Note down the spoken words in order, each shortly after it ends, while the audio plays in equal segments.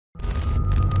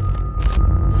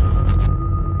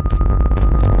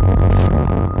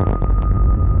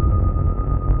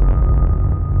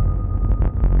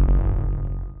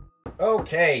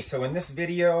Okay, so in this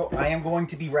video, I am going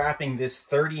to be wrapping this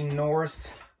 30 North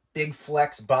Big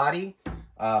Flex body.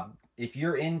 If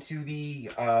you're into the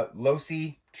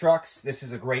Losi trucks, this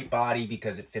is a great body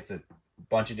because it fits a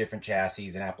bunch of different chassis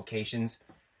and applications.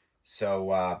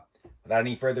 So without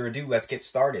any further ado, let's get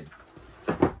started.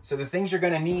 So the things you're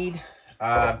going to need,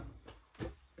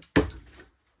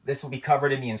 this will be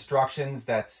covered in the instructions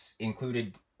that's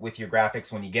included with your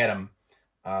graphics when you get them.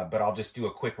 But I'll just do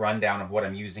a quick rundown of what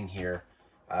I'm using here.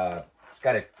 It's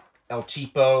got a El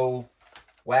Cheapo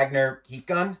Wagner heat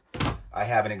gun. I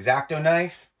have an X-Acto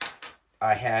knife.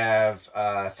 I have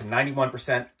some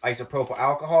 91% isopropyl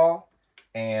alcohol.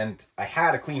 And I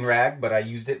had a clean rag, but I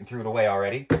used it and threw it away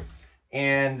already.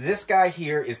 And this guy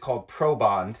here is called Pro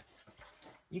Bond.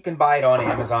 You can buy it on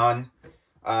Amazon.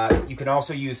 You can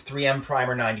also use 3M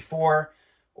Primer 94,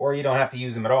 or you don't have to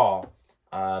use them at all.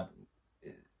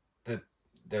 The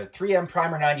 3M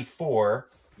Primer 94,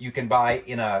 you can buy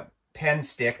in a pen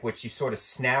stick, which you sort of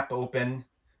snap open,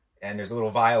 and there's a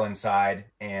little vial inside,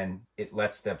 and it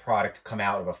lets the product come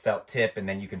out of a felt tip, and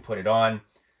then you can put it on.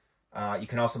 You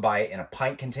can also buy it in a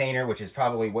pint container, which is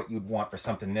probably what you'd want for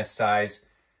something this size.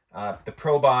 The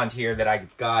Pro Bond here that I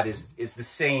got is the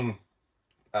same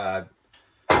type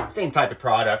of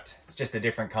product. It's just a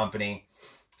different company.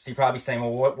 So you're probably saying,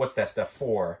 well, what's that stuff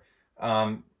for?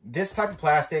 This type of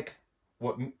plastic,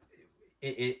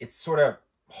 it's sort of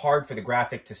hard for the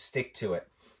graphic to stick to it.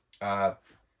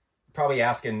 Probably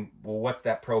asking, well, what's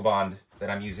that Pro Bond that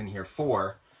I'm using here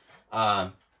for?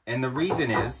 And the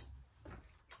reason is,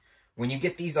 when you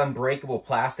get these unbreakable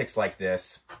plastics like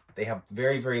this, they have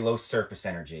very, very low surface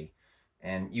energy.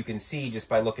 And you can see just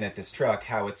by looking at this truck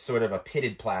how it's sort of a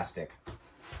pitted plastic.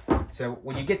 So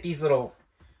when you get these little,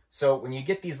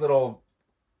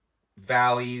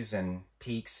 valleys and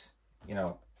peaks, you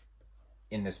know,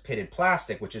 in this pitted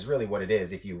plastic, which is really what it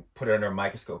is, if you put it under a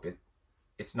microscope,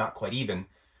 it's not quite even.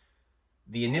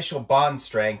 The initial bond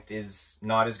strength is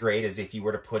not as great as if you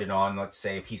were to put it on, let's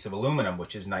say, a piece of aluminum,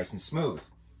 which is nice and smooth.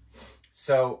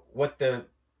 So what the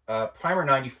Primer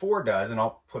 94 does, and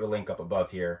I'll put a link up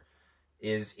above here,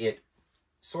 is it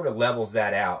sort of levels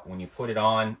that out. When you put it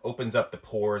on, opens up the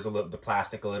pores, the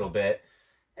plastic a little bit,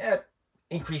 it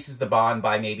increases the bond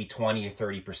by maybe 20 to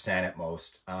 30% at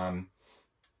most.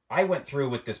 I went through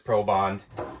with this Pro Bond,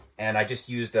 and I just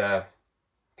used a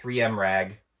 3M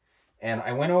rag, and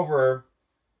I went over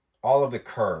all of the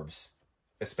curves,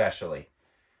 especially,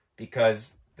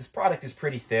 because this product is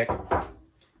pretty thick,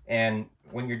 and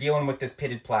when you're dealing with this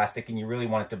pitted plastic and you really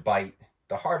want it to bite,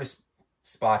 the hardest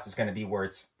spots is going to be where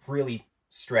it's really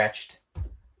stretched,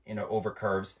 you know, over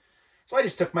curves. So I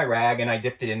just took my rag and I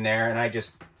dipped it in there and I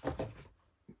just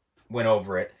went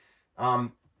over it.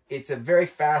 It's a very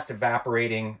fast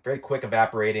evaporating, very quick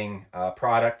evaporating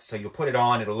product. So you'll put it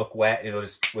on, it'll look wet, it'll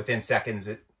just, within seconds,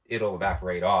 it'll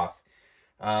evaporate off.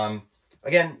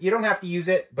 Again, you don't have to use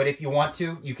it, but if you want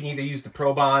to, you can either use the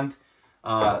Pro Bond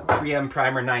 3M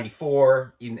Primer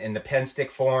 94 in the pen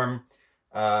stick form,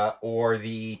 or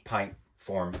the pint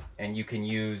form. And you can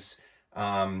use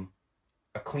a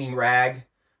clean rag,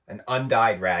 an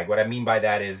undyed rag. What I mean by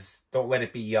that is, don't let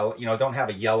it be yellow. You know, don't have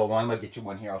a yellow one. Let me get you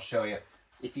one here. I'll show you.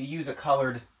 If you use a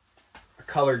colored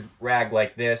rag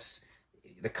like this,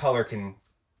 the color can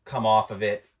come off of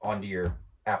it onto your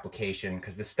application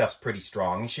because this stuff's pretty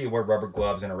strong. Make sure you wear rubber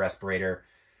gloves and a respirator.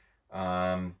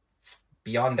 Beyond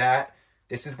that,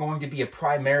 this is going to be a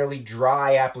primarily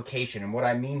dry application. And what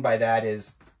I mean by that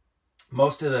is,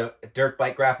 most of the dirt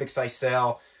bike graphics I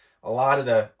sell, a lot of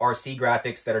the RC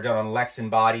graphics that are done on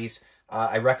Lexan bodies,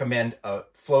 I recommend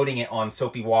floating it on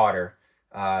soapy water.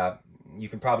 You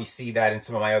can probably see that in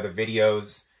some of my other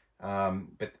videos.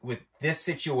 But with this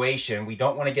situation, we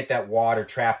don't want to get that water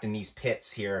trapped in these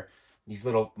pits here, these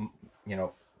little, you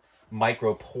know,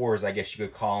 micro pores, I guess you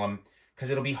could call them, because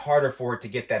it'll be harder for it to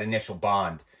get that initial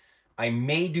bond. I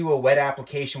may do a wet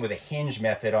application with a hinge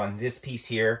method on this piece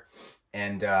here,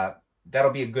 and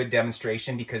that'll be a good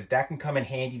demonstration because that can come in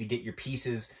handy to get your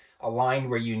pieces aligned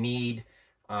where you need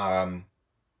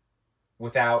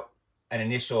without an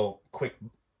initial quick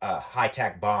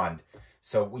high-tack bond.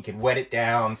 So we can wet it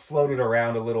down, float it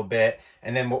around a little bit,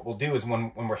 and then what we'll do is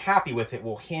when we're happy with it,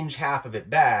 we'll hinge half of it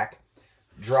back,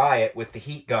 dry it with the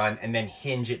heat gun, and then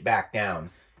hinge it back down.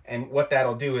 And what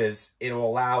that'll do is it'll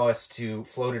allow us to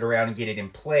float it around and get it in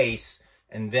place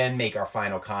and then make our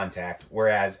final contact.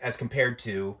 Whereas as compared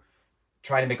to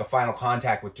trying to make a final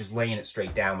contact with just laying it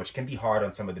straight down, which can be hard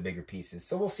on some of the bigger pieces.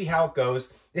 So we'll see how it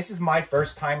goes. This is my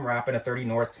first time wrapping a 30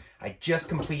 North. I just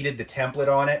completed the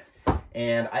template on it,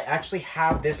 and I actually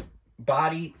have this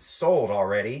body sold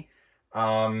already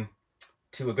to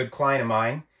a good client of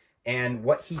mine. And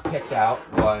what he picked out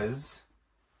was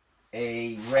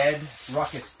a red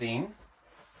Ruckus theme.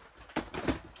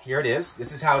 Here it is.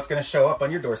 This is how it's going to show up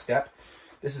on your doorstep.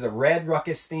 This is a red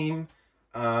Ruckus theme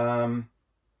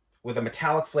with a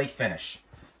metallic flake finish.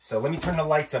 So let me turn the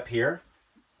lights up here.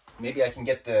 Maybe I can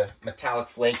get the metallic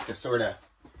flake to sort of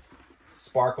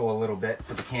sparkle a little bit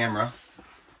for the camera.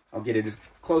 I'll get it as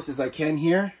close as I can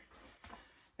here.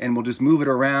 And we'll just move it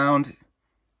around.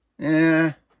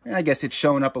 I guess it's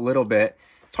showing up a little bit.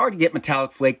 It's hard to get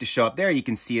metallic flake to show up. There you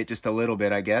can see it just a little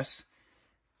bit, I guess.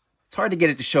 It's hard to get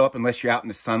it to show up unless you're out in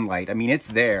the sunlight. I mean, it's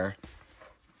there.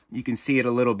 You can see it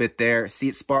a little bit there. See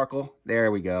it sparkle?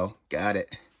 There we go. Got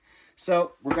it.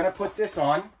 So we're going to put this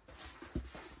on.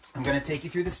 I'm going to take you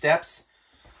through the steps.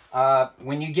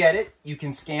 When you get it, you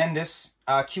can scan this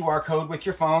QR code with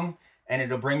your phone, and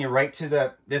it'll bring you right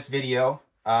to this video.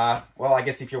 Well, I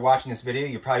guess if you're watching this video,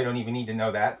 you probably don't even need to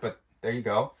know that, but there you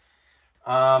go.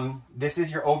 This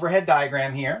is your overhead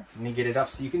diagram here. Let me get it up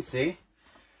so you can see.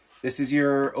 This is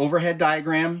your overhead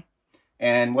diagram.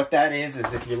 And what that is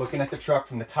if you're looking at the truck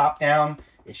from the top down,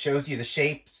 it shows you the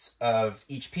shapes of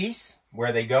each piece,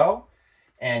 where they go.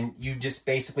 And you just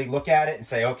basically look at it and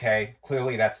say, okay,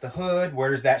 clearly that's the hood.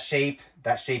 Where's that shape?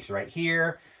 That shape's right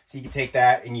here. So you can take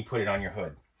that and you put it on your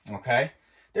hood. Okay.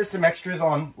 There's some extras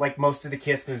on, like most of the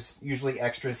kits. There's usually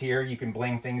extras here. You can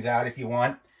bling things out if you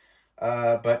want.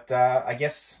 But I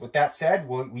guess with that said,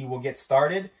 we will get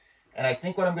started. And I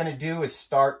think what I'm going to do is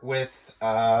start with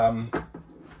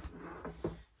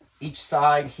each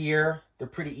side here. They're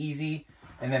pretty easy.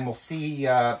 And then we'll see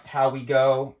how we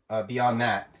go beyond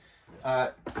that.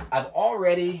 I've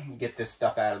already, let me get this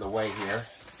stuff out of the way here.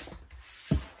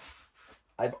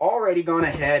 I've already gone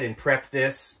ahead and prepped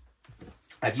this.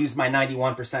 I've used my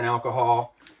 91%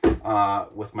 alcohol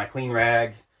with my clean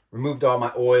rag, removed all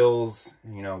my oils,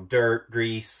 you know, dirt,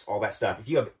 grease, all that stuff. If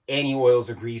you have any oils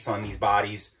or grease on these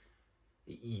bodies,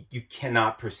 you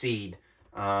cannot proceed.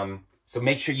 So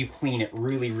make sure you clean it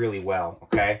really, really well,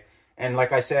 okay? And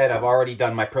like I said, I've already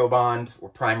done my Pro Bond or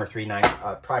Primer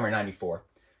 94.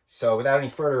 So without any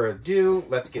further ado,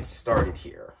 let's get started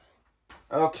here.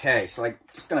 Okay, so I'm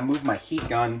just going to move my heat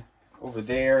gun over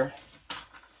there.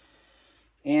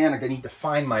 And I'm going to need to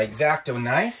find my X-Acto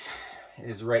knife. It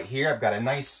is right here. I've got a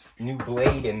nice new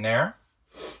blade in there.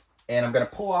 And I'm going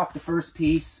to pull off the first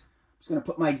piece. I'm just going to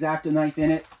put my X-Acto knife in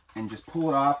it and just pull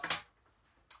it off.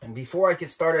 And before I get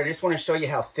started, I just want to show you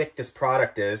how thick this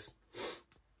product is.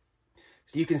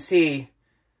 So you can see,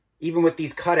 even with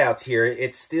these cutouts here,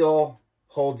 it still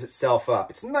holds itself up.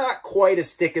 It's not quite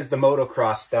as thick as the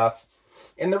motocross stuff.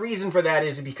 And the reason for that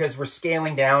is because we're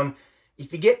scaling down.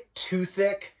 If you get too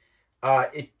thick,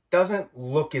 it doesn't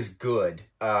look as good.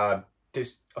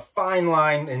 There's a fine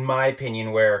line, in my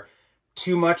opinion, where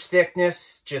too much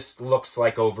thickness just looks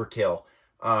like overkill.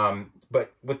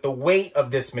 But with the weight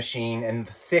of this machine and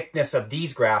the thickness of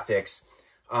these graphics,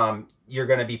 you're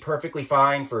going to be perfectly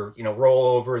fine for, you know,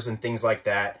 rollovers and things like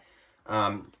that.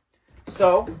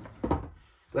 So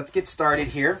let's get started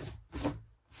here.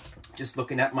 Just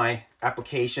looking at my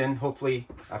application. Hopefully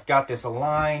I've got this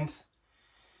aligned.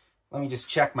 Let me just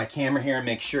check my camera here and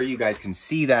make sure you guys can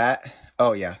see that.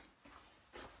 Oh yeah,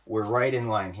 we're right in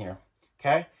line here.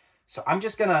 Okay, so I'm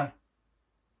just gonna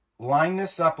line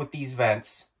this up with these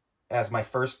vents as my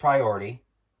first priority.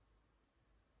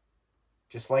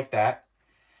 Just like that.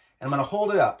 And I'm gonna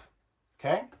hold it up,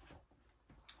 okay?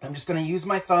 I'm just gonna use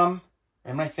my thumb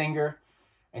and my finger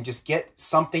and just get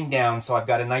something down so I've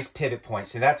got a nice pivot point.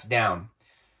 So that's down.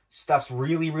 Stuff's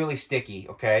really, really sticky,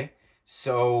 okay?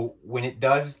 So when it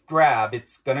does grab,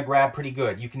 it's going to grab pretty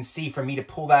good. You can see for me to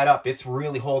pull that up, it's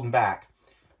really holding back.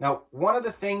 Now, one of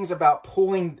the things about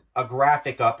pulling a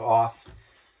graphic up off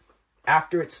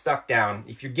after it's stuck down,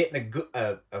 if you're getting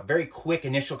a very quick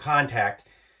initial contact,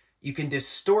 you can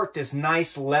distort this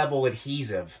nice level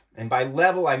adhesive. And by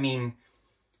level, I mean,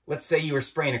 let's say you were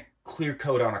spraying a clear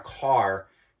coat on a car.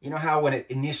 You know how when it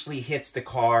initially hits the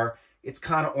car, it's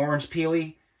kind of orange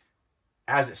peely.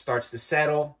 As it starts to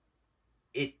settle,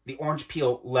 the orange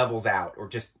peel levels out, or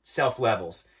just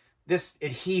self-levels. This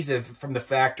adhesive from the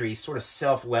factory is sort of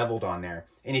self-leveled on there.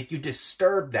 And if you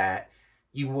disturb that,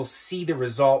 you will see the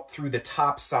result through the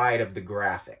top side of the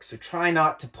graphic. So try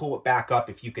not to pull it back up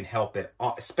if you can help it,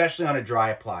 especially on a dry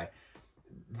apply.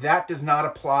 That does not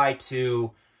apply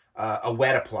to a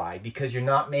wet apply, because you're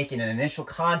not making an initial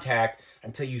contact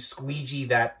until you squeegee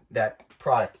that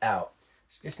product out.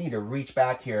 So just need to reach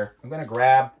back here. I'm going to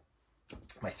grab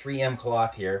my 3M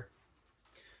cloth here.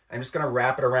 I'm just going to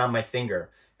wrap it around my finger.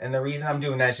 And the reason I'm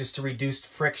doing that is just to reduce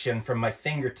friction from my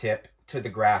fingertip to the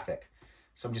graphic.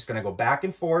 So I'm just going to go back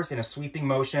and forth in a sweeping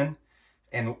motion.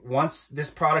 And once this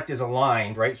product is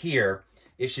aligned right here,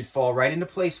 it should fall right into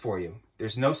place for you.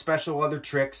 There's no special other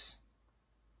tricks.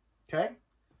 Okay?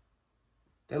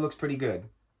 That looks pretty good.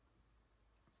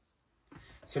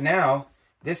 So now,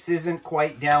 this isn't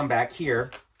quite down back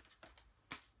here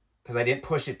because I didn't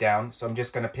push it down. So I'm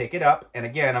just going to pick it up. And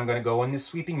again, I'm going to go in this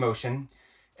sweeping motion.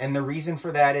 And the reason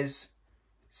for that is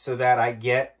so that I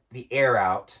get the air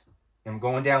out. I'm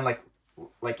going down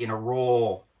like in a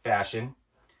roll fashion.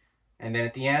 And then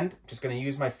at the end, I'm just going to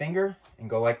use my finger and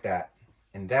go like that.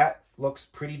 And that looks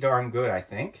pretty darn good, I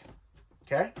think.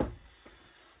 Okay.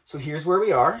 So here's where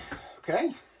we are.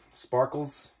 Okay.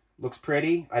 Sparkles looks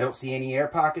pretty. I don't see any air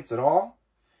pockets at all.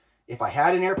 If I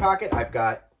had an air pocket, I've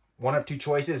got one of two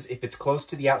choices. If it's close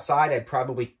to the outside, I'd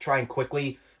probably try and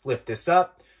quickly lift this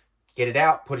up, get it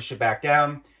out, push it back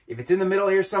down. If it's in the middle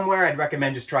here somewhere, I'd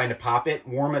recommend just trying to pop it,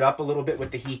 warm it up a little bit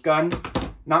with the heat gun.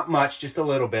 Not much, just a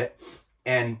little bit.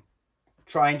 And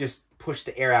try and just push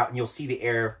the air out, and you'll see the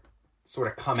air sort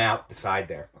of come out the side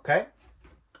there, okay?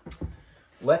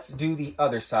 Let's do the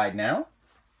other side now.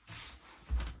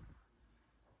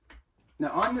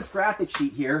 Now on this graphic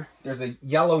sheet here, there's a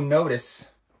yellow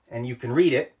notice, and you can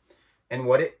read it. And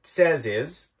what it says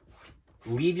is,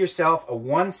 leave yourself a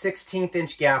 1/16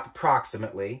 inch gap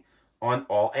approximately on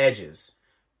all edges.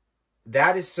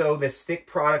 That is so this thick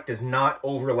product does not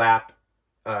overlap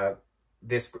the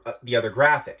other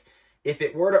graphic. If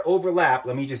it were to overlap,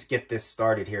 let me just get this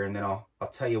started here, and then I'll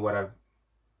tell you what I'll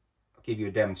give you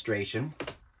a demonstration.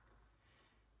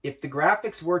 If the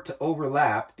graphics were to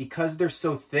overlap, because they're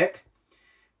so thick,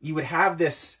 you would have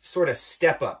this sort of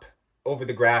step up over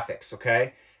the graphics,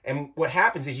 okay? And what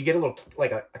happens is you get a little,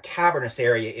 like a cavernous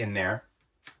area in there.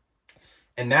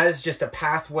 And that is just a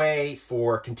pathway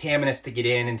for contaminants to get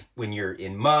in when you're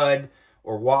in mud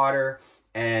or water.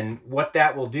 And what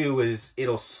that will do is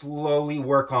it'll slowly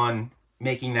work on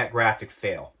making that graphic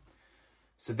fail.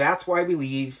 So that's why we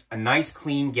leave a nice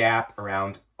clean gap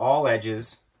around all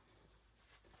edges.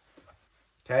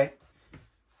 Okay?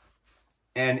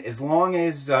 And as long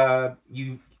as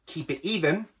you keep it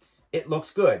even, it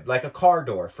looks good. Like a car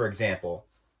door, for example.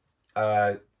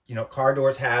 You know, car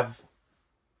doors have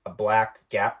a black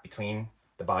gap between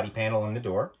the body panel and the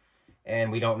door.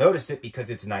 And we don't notice it because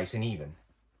it's nice and even.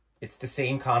 It's the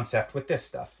same concept with this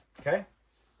stuff, okay?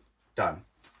 Done.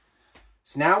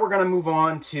 So now we're going to move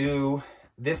on to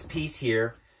this piece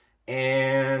here.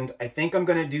 And I think I'm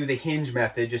going to do the hinge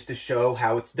method just to show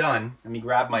how it's done. Let me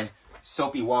grab my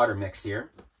soapy water mix here.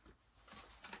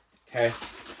 Okay.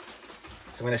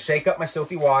 So I'm going to shake up my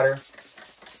soapy water.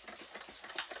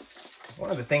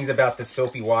 One of the things about this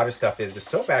soapy water stuff is the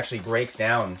soap actually breaks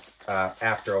down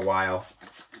after a while.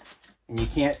 And you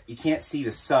can't see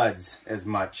the suds as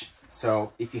much.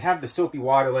 So if you have the soapy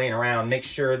water laying around, make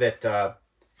sure that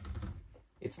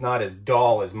it's not as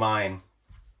dull as mine.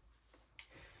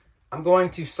 I'm going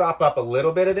to sop up a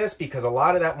little bit of this because a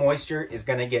lot of that moisture is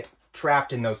going to get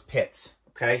trapped in those pits.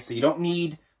 Okay, so you don't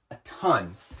need a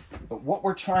ton. But what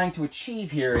we're trying to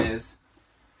achieve here is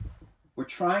we're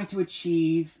trying to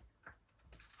achieve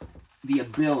the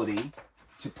ability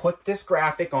to put this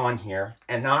graphic on here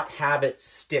and not have it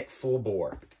stick full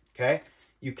bore, okay?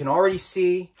 You can already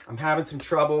see I'm having some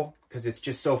trouble because it's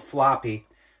just so floppy.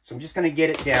 So I'm just going to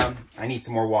get it down. I need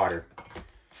some more water.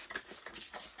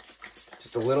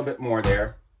 Just a little bit more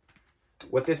there.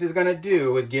 What this is going to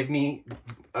do is give me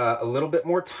a little bit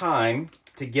more time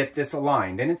to get this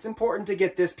aligned. And it's important to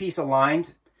get this piece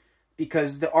aligned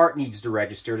because the art needs to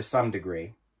register to some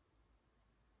degree.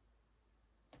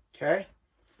 Okay?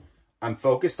 I'm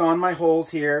focused on my holes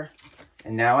here,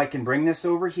 and now I can bring this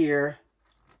over here.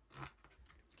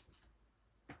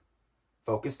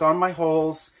 Focused on my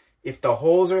holes. If the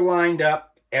holes are lined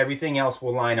up, everything else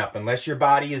will line up, unless your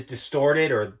body is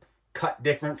distorted or cut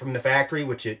different from the factory,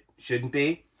 which it shouldn't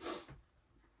be.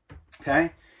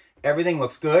 Okay? Everything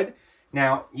looks good.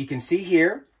 Now, you can see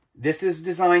here, this is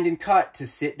designed and cut to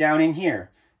sit down in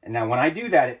here. And now when I do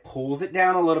that, it pulls it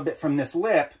down a little bit from this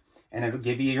lip, and it'll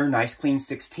give you your nice clean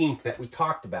 16th that we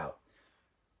talked about.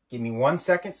 Give me 1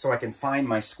 second so I can find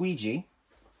my squeegee.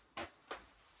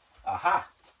 Aha!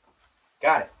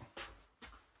 Got it.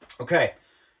 Okay,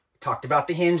 talked about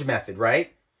the hinge method,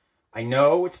 right? I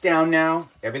know it's down now.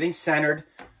 Everything's centered.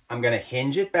 I'm going to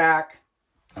hinge it back.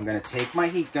 I'm going to take my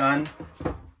heat gun.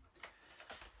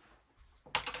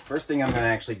 First thing I'm going to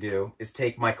actually do is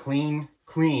take my clean,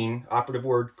 operative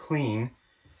word clean,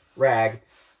 rag,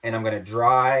 and I'm going to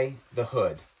dry the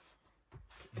hood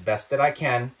the best that I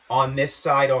can on this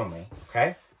side only,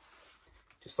 okay?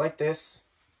 Just like this.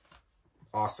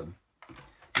 Awesome.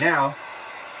 Now,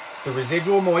 The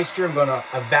residual moisture I'm going to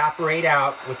evaporate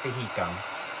out with the heat gun.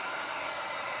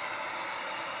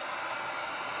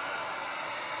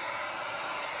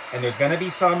 And there's going to be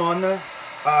some on the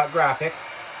graphic.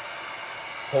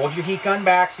 Hold your heat gun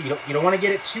back so you don't want to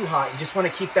get it too hot. You just want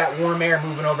to keep that warm air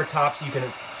moving over top so you can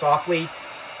softly,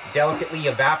 delicately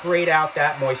evaporate out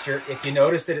that moisture. If you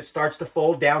notice that it starts to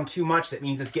fold down too much, that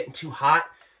means it's getting too hot.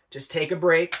 Just take a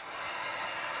break.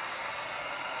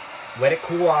 Let it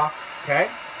cool off, okay?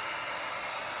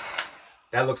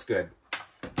 That looks good.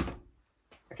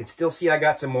 I can still see I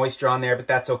got some moisture on there, but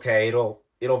that's okay. It'll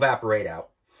evaporate out.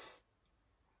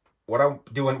 What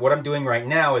I'm doing right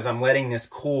now is I'm letting this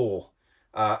cool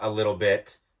a little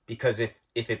bit, because if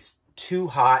it's too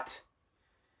hot,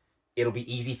 it'll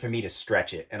be easy for me to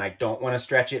stretch it. And I don't want to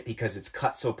stretch it because it's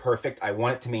cut so perfect. I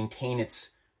want it to maintain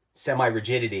its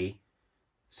semi-rigidity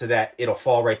so that it'll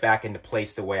fall right back into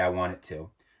place the way I want it to.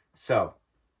 So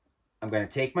I'm going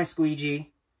to take my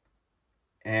squeegee,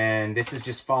 and this is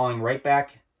just falling right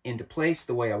back into place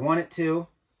the way I want it to,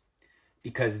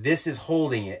 because this is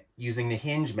holding it using the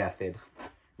hinge method.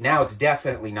 Now it's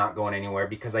definitely not going anywhere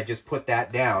because I just put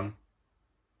that down.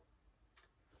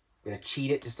 I'm going to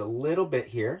cheat it just a little bit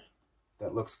here.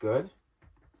 That looks good.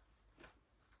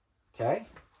 Okay.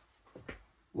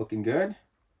 Looking good.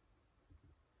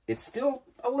 It's still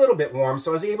a little bit warm,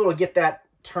 so I was able to get that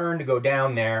turn to go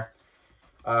down there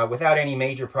without any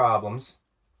major problems.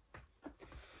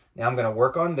 Now I'm going to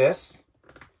work on this.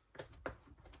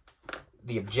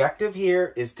 The objective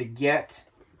here is to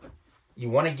you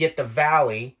want to get the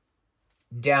valley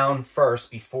down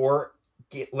first before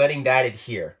letting that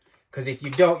adhere. Because if you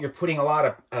don't, you're putting a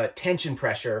lot of tension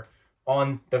pressure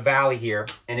on the valley here,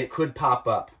 and it could pop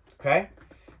up, okay?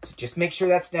 So just make sure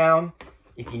that's down.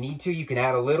 If you need to, you can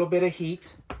add a little bit of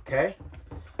heat, okay?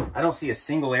 I don't see a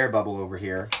single air bubble over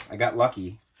here. I got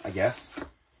lucky, I guess.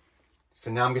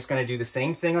 So now I'm just going to do the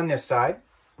same thing on this side.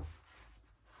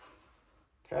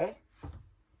 Okay.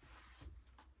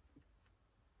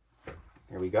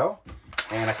 Here we go.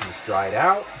 And I can just dry it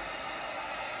out.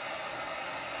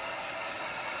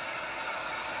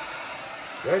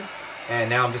 Good. And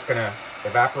now I'm just going to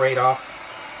evaporate off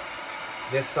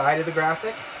this side of the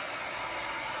graphic.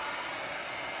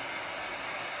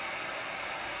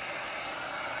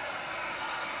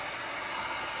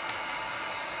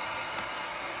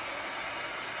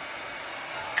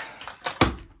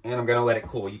 And I'm going to let it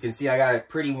cool. You can see I got it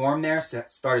pretty warm there, so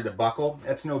it started to buckle.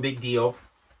 That's no big deal.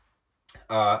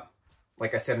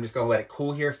 Like I said, I'm just going to let it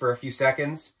cool here for a few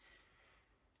seconds,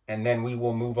 and then we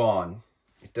will move on.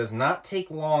 It does not take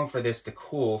long for this to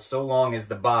cool, so long as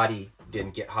the body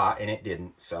didn't get hot, and it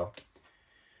didn't. So,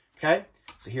 okay,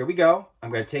 so here we go.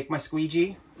 I'm going to take my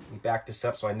squeegee. Let me back this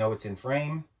up so I know it's in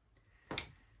frame.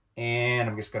 And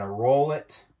I'm just going to roll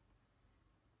it.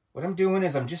 What I'm doing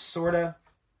is I'm just sort of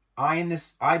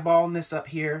eyeballing this up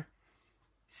here.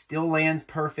 Still lands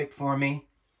perfect for me.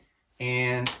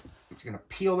 And I'm just going to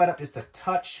peel that up just a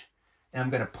touch. And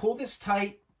I'm going to pull this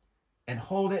tight and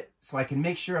hold it so I can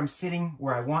make sure I'm sitting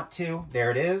where I want to.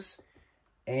 There it is.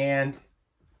 And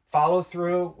follow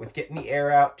through with getting the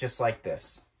air out just like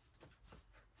this.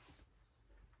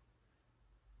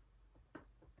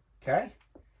 Okay.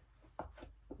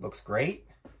 Looks great.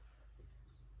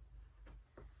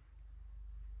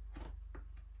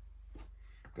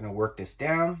 I'm going to work this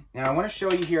down. Now I want to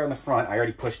show you here on the front. I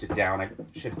already pushed it down. I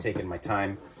should have taken my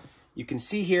time. You can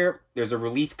see here there's a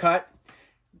relief cut.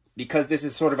 Because this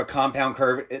is sort of a compound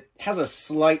curve, it has a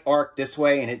slight arc this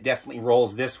way, and it definitely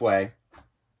rolls this way.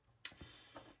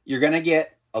 You're going to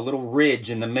get a little ridge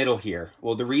in the middle here.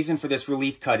 Well, the reason for this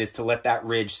relief cut is to let that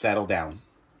ridge settle down.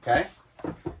 Okay?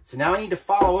 So now I need to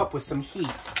follow up with some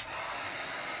heat,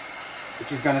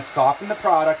 which is going to soften the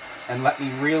product and let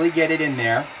me really get it in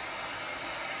there.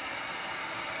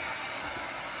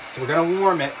 So we're going to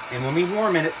warm it, and when we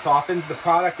warm it, it softens the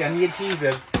product and the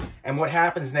adhesive. And what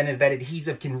happens then is that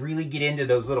adhesive can really get into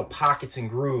those little pockets and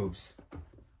grooves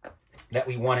that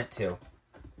we want it to.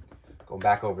 Go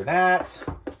back over that.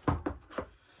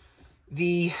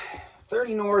 The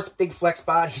 30 North Big Flex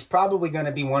Body is probably going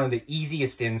to be one of the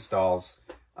easiest installs.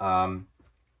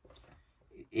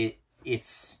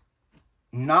 It's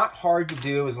not hard to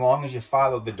do as long as you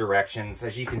follow the directions.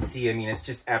 As you can see, I mean, it's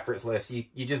just effortless.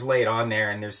 You just lay it on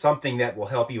there, and there's something that will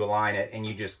help you align it, and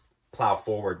you just plow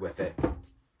forward with it.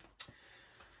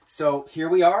 So here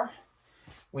we are.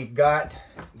 We've got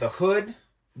the hood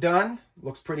done.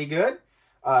 Looks pretty good.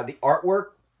 The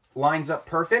artwork lines up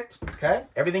perfect. Okay,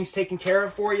 everything's taken care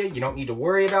of for you. You don't need to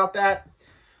worry about that.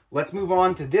 Let's move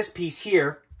on to this piece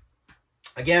here.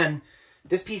 Again,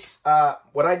 This piece,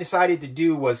 what I decided to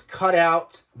do was cut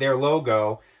out their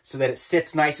logo so that it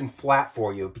sits nice and flat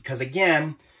for you. Because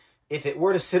again, if it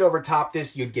were to sit over top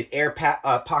this, you'd get air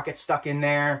pockets stuck in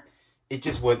there. It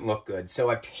just wouldn't look good. So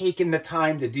I've taken the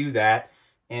time to do that.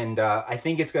 And I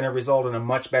think it's going to result in a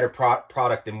much better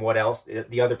product than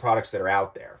the other products that are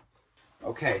out there.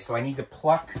 Okay, so I need to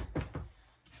pluck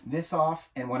this off.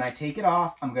 And when I take it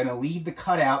off, I'm going to leave the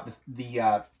cutout,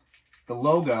 the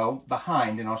logo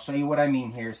behind. And I'll show you what I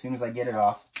mean here as soon as I get it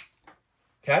off.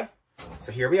 Okay,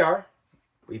 so here we are.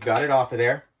 We've got it off of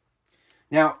there.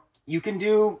 Now, you can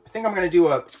do, I think I'm going to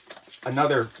do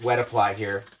another wet apply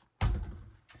here.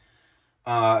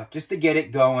 Just to get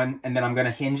it going, and then I'm going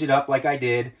to hinge it up like I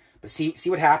did. But see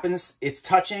what happens? It's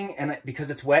touching, and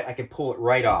because it's wet, I can pull it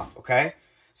right off, okay?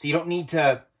 So you don't need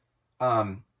to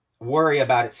worry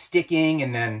about it sticking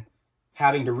and then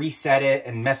having to reset it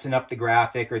and messing up the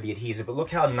graphic or the adhesive. But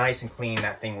look how nice and clean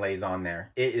that thing lays on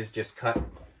there. It is just cut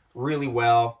really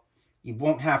well. You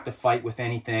won't have to fight with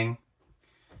anything.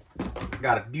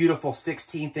 Got a beautiful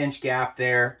 16th inch gap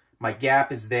there. My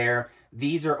gap is there.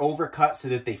 These are overcut so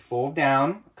that they fold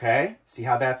down, okay? See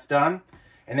how that's done?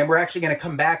 And then we're actually going to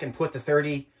come back and put the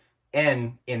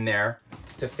 30N in there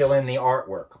to fill in the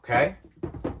artwork, okay?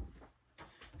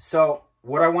 So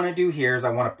what I want to do here is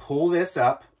I want to pull this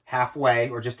up halfway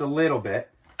or just a little bit.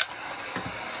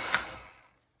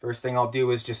 First thing I'll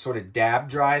do is just sort of dab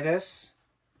dry this,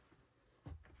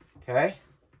 okay?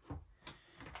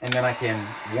 And then I can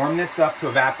warm this up to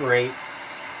evaporate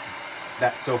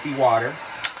that soapy water.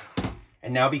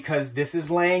 And now because this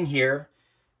is laying here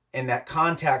and that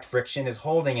contact friction is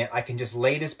holding it, I can just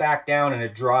lay this back down in a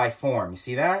dry form. You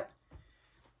see that?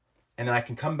 And then I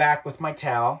can come back with my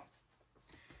towel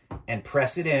and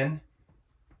press it in.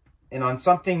 And on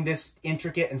something this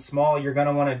intricate and small, you're going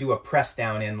to want to do a press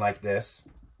down in like this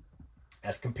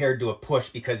as compared to a push,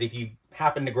 because if you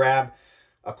happen to grab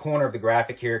a corner of the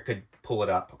graphic here, it could pull it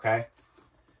up, okay?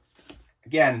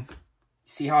 Again,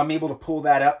 see how I'm able to pull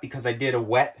that up because I did a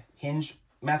wet hinge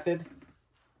method?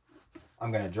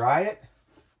 I'm going to dry it.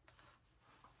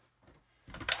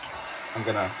 I'm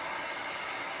going to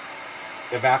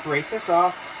evaporate this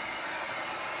off.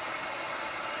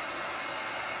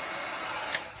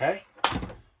 Okay.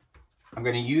 I'm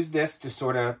going to use this to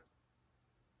sort of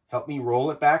help me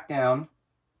roll it back down.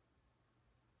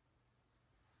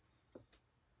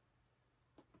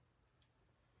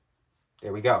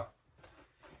 There we go.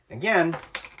 Again,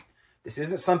 this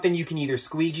isn't something you can either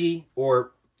squeegee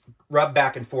or rub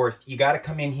back and forth. You got to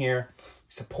come in here,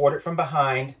 support it from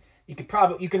behind. You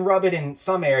can rub it in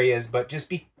some areas, but just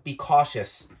be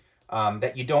cautious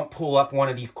that you don't pull up one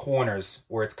of these corners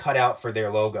where it's cut out for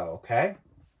their logo, okay?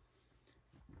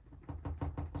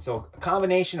 So a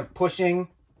combination of pushing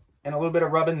and a little bit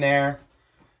of rubbing there.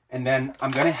 And then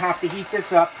I'm going to have to heat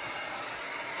this up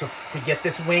to get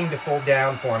this wing to fold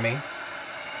down for me.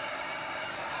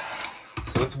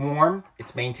 So it's warm,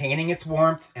 it's maintaining its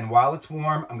warmth, and while it's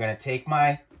warm, I'm going to take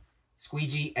my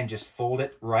squeegee and just fold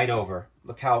it right over.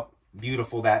 Look how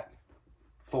beautiful that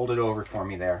folded over for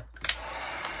me there.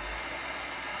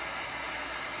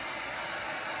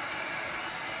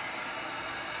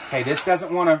 Okay, this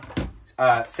doesn't want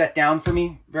to set down for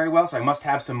me very well, so I must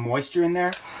have some moisture in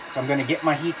there. So I'm going to get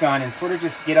my heat gun and sort of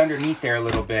just get underneath there a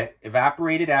little bit,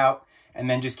 evaporate it out, and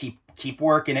then just keep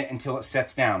working it until it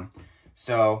sets down.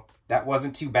 So that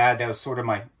wasn't too bad. That was sort of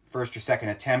my first or second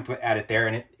attempt at it there,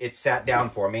 and it sat down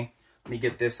for me. Let me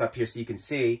get this up here so you can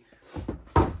see.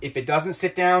 If it doesn't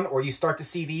sit down or you start to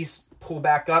see these pull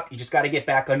back up, you just got to get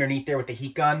back underneath there with the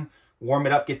heat gun, warm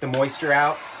it up, get the moisture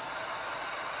out.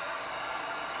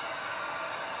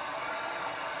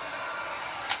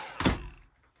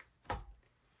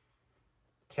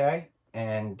 Okay,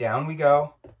 and down we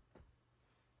go,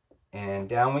 and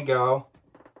down we go,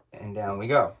 and down we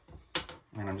go.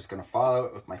 And I'm just going to follow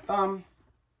it with my thumb.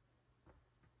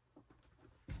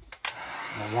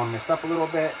 I'm going to warm this up a little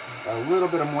bit. Got a little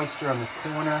bit of moisture on this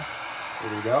corner.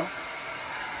 There we go.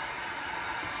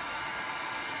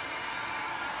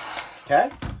 Okay,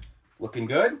 looking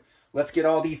good. Let's get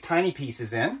all these tiny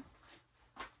pieces in.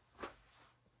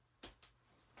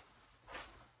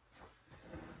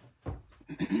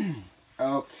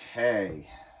 Okay,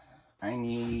 I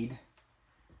need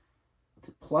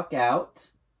to pluck out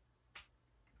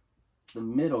the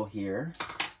middle here.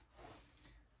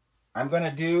 I'm going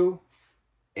to do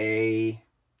a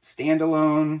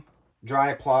standalone dry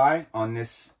apply on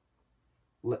these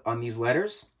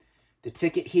letters. The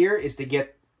ticket here is to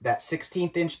get that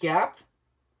 16th inch gap.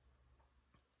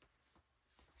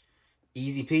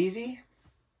 Easy peasy.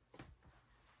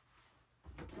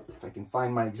 If I can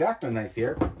find my X-Acto knife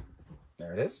here.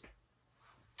 There it is.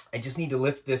 I just need to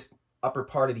lift this upper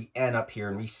part of the N up here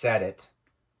and reset it.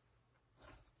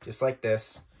 Just like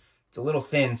this. It's a little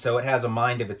thin, so it has a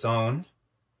mind of its own.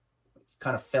 It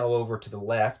kind of fell over to the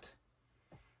left.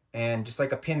 And just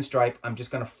like a pinstripe, I'm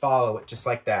just going to follow it just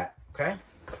like that. Okay?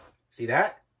 See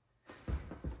that?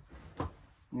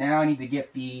 Now I need to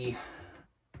get the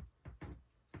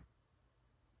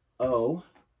O.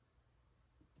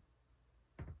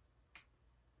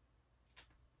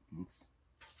 It's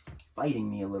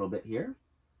fighting me a little bit here.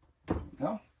 There we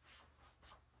go.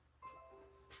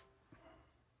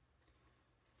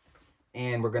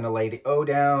 And we're going to lay the O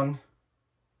down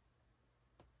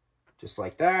just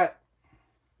like that.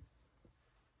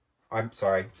 I'm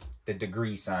sorry, the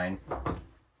degree sign.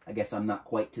 I guess I'm not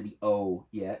quite to the O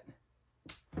yet.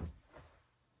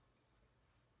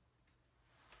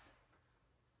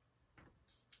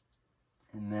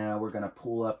 And now we're going to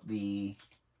pull up the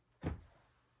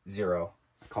 0.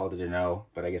 I called it an O,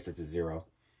 but I guess it's a 0.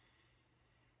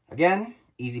 Again,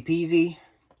 easy peasy.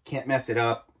 Can't mess it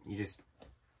up. You just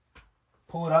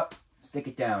pull it up, stick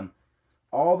it down.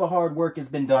 All the hard work has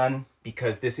been done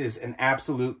because this is an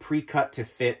absolute pre-cut to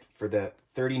fit for the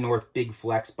 30 North Big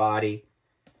Flex body.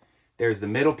 There's the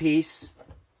middle piece.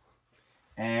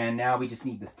 And now we just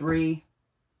need the 3.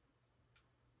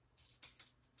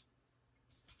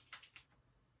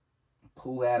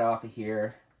 Pull that off of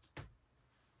here.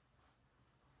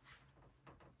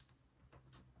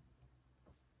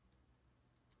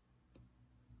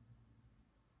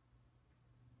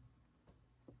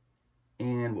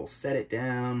 And we'll set it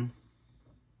down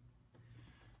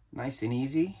nice and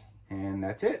easy. And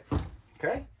that's it.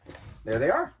 Okay, there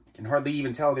they are. You can hardly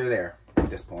even tell they're there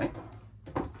at this point.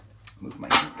 Move my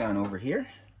heat gun over here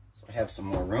so I have some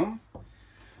more room.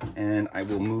 And I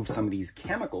will move some of these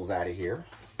chemicals out of here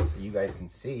so you guys can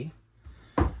see.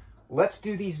 Let's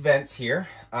do these vents here.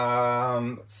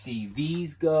 Let's see,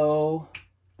 these go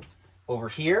over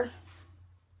here.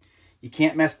 You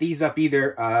can't mess these up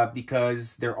either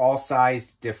because they're all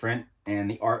sized different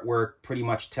and the artwork pretty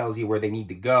much tells you where they need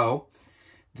to go.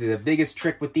 The biggest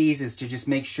trick with these is to just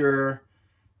make sure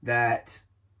that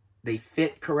they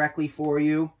fit correctly for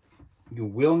you. You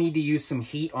will need to use some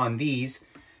heat on these,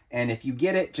 and if you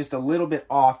get it just a little bit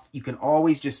off, you can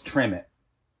always just trim it.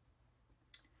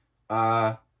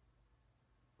 So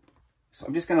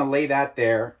I'm just going to lay that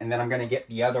there, and then I'm going to get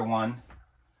the other one.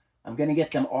 I'm going to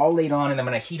get them all laid on, and I'm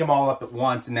going to heat them all up at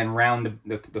once and then round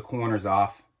the corners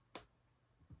off.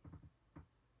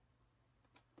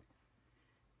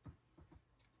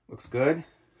 Looks good.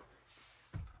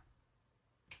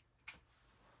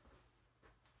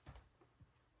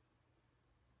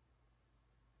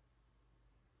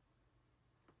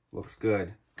 Looks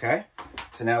good. Okay,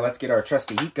 so now let's get our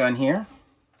trusty heat gun here.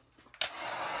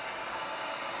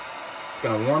 Just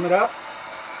going to warm it up.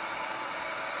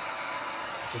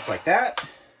 Just like that.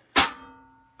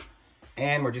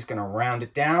 And we're just going to round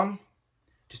it down.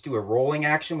 Just do a rolling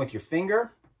action with your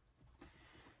finger.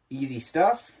 Easy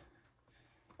stuff.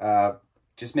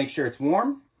 Just make sure it's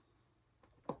warm.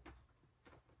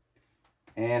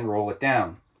 And roll it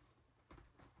down.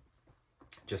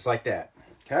 Just like that.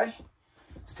 Okay?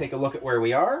 Let's take a look at where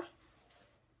we are.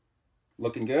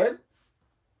 Looking good.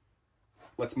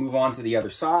 Let's move on to the other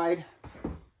side.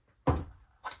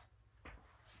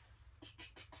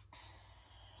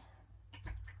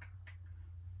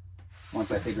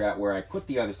 Once I figure out where I put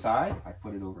the other side, I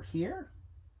put it over here.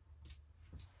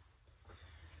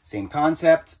 Same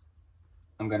concept.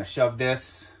 I'm going to shove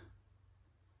this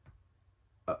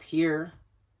up here.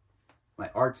 My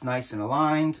art's nice and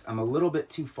aligned. I'm a little bit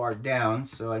too far down,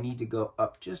 so I need to go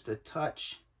up just a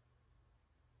touch.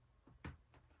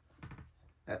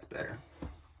 That's better.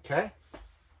 Okay.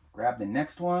 Grab the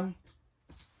next one.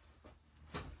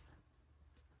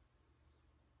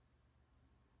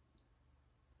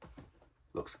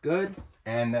 Looks good.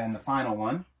 And then the final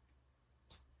one.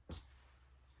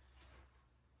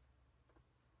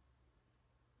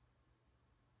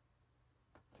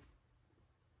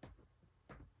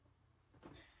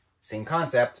 Same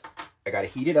concept. I got to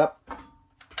heat it up.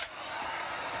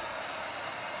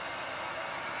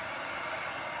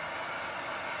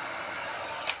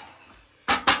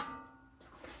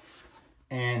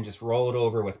 And just roll it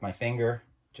over with my finger,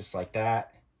 just like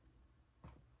that.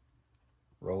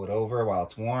 Roll it over while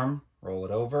it's warm. Roll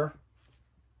it over.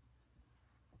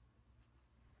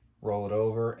 Roll it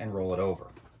over and roll it over.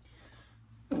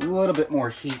 A little bit more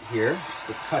heat here, just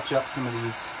to touch up some of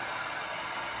these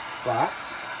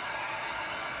spots.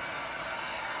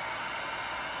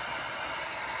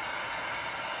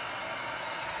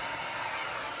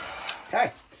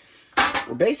 Okay,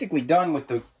 we're basically done with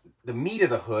the the meat of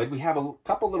the hood, we have a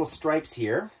couple little stripes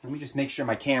here. Let me just make sure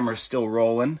my camera's still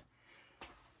rolling.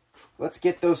 Let's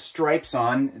get those stripes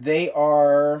on. They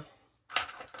are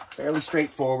fairly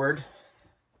straightforward.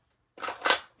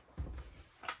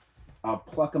 I'll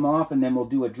pluck them off and then we'll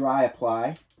do a dry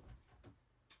apply.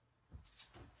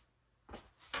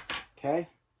 Okay.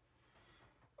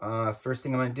 First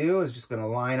thing I'm going to do is just going to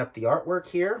line up the artwork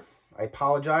here. I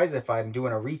apologize if I'm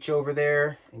doing a reach over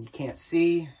there and you can't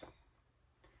see.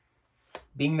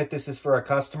 Being that this is for a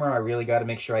customer, I really got to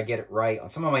make sure I get it right. On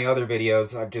some of my other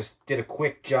videos, I just did a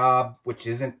quick job, which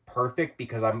isn't perfect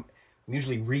because I'm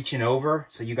usually reaching over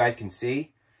so you guys can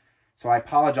see. So I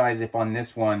apologize if on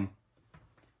this one,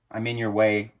 I'm in your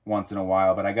way once in a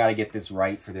while, but I got to get this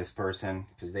right for this person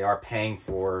because they are paying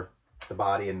for the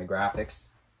body and the graphics.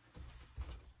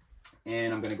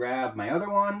 And I'm going to grab my other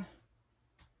one.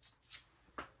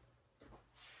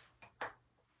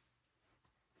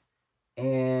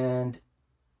 And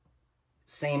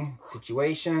same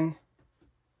situation.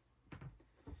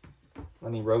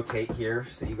 Let me rotate here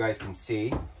so you guys can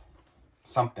see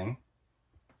something.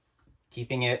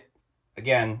 Keeping it,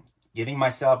 again, giving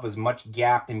myself as much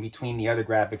gap in between the other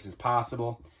graphics as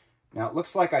possible. Now it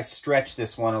looks like I stretched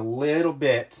this one a little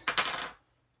bit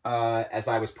as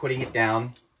I was putting it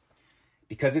down.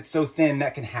 Because it's so thin,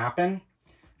 that can happen.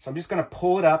 So I'm just going to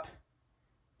pull it up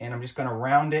and I'm just going to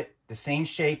round it the same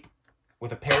shape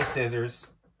with a pair of scissors.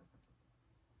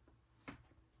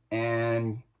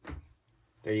 And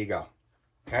there you go.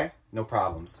 Okay, no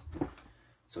problems.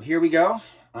 So here we go.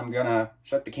 I'm going to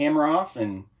shut the camera off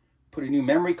and put a new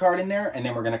memory card in there, and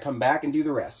then we're going to come back and do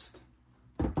the rest.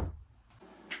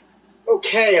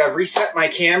 Okay, I've reset my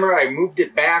camera. I moved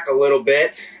it back a little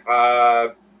bit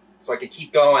so I could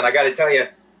keep going. I got to tell you,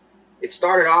 it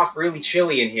started off really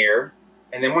chilly in here,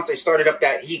 and then once I started up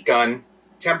that heat gun,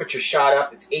 temperature shot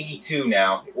up. It's 82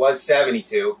 now. It was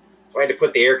 72, so I had to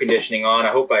put the air conditioning on. I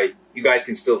hope you guys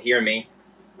can still hear me.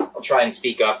 I'll try and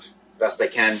speak up best I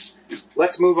can.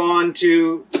 Let's move on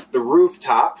to the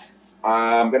rooftop.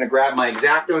 I'm going to grab my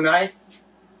X-Acto knife,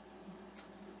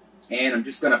 and I'm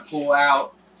just going to pull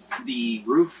out the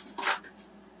roof.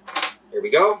 There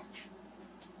we go.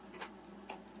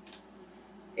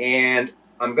 And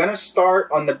I'm going to start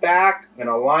on the back. I'm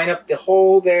going to line up the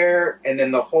hole there, and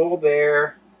then the hole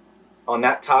there on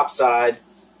that top side.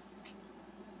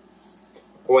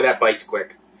 Boy, that bites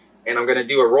quick. And I'm going to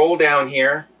do a roll down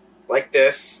here, like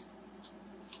this.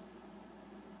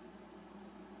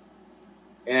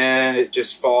 And it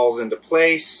just falls into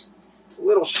place. A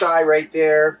little shy right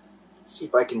there. See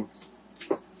if I can...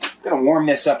 I'm going to warm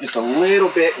this up just a little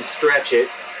bit and stretch it.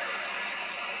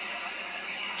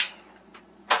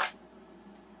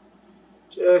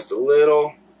 Just a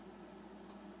little.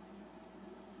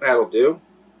 That'll do.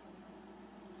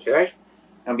 Okay.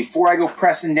 Now before I go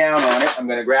pressing down on it, I'm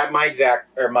going to grab my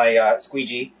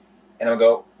squeegee, and I'm going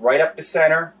to go right up the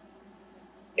center.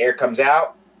 Air comes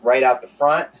out, right out the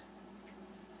front.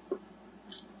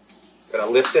 Going to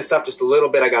lift this up just a little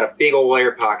bit. I got a big old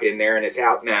air pocket in there, and it's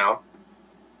out now.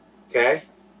 Okay.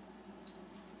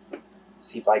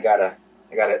 See if I got an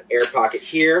air pocket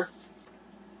here.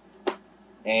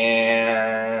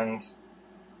 And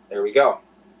there we go.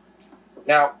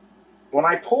 Now, when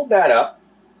I pulled that up,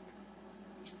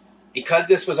 because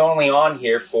this was only on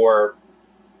here for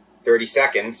 30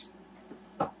 seconds,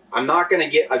 I'm not going to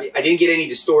get, I didn't get any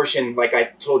distortion like I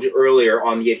told you earlier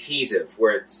on the adhesive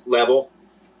where it's level.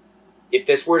 If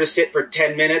this were to sit for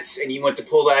 10 minutes and you went to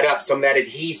pull that up, some of that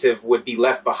adhesive would be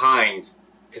left behind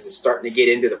because it's starting to get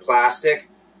into the plastic.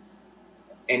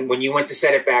 And when you went to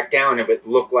set it back down, it would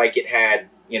look like it had,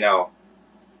 you know,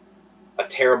 a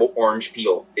terrible orange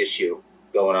peel issue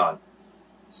going on.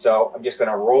 So I'm just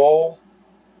going to roll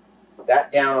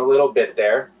that down a little bit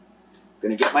there. I'm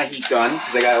going to get my heat gun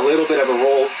because I got a little bit of a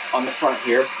roll on the front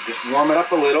here. Just warm it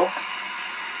up a little.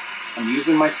 I'm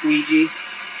using my squeegee.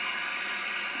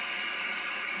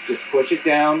 Just push it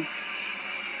down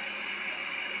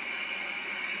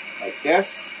like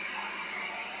this.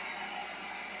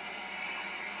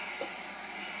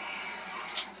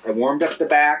 I warmed up the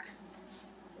back,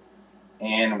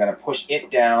 and I'm going to push it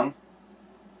down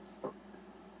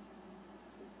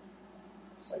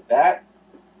just like that.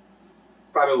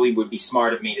 Probably would be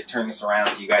smart of me to turn this around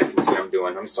so you guys can see what I'm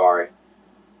doing. I'm sorry.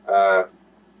 As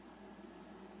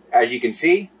you can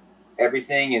see,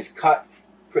 everything is cut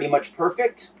pretty much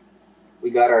perfect. We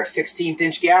got our 16th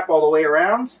inch gap all the way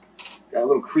around. Got a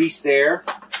little crease there.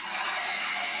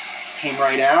 Came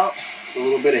right out. A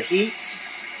little bit of heat.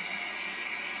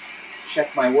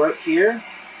 Check my work here.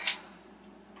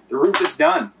 The roof is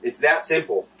done. It's that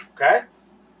simple. Okay?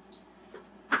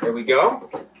 There we go.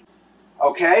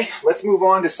 Okay, let's move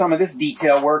on to some of this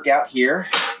detail work out here.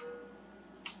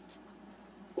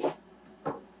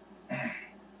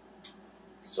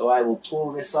 So I will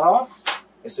pull this off.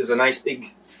 This is a nice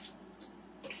big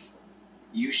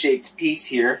U-shaped piece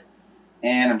here.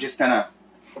 And I'm just gonna,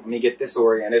 let me get this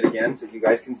oriented again so you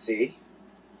guys can see.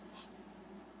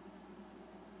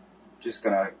 Just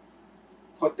gonna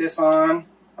put this on.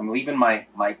 I'm leaving my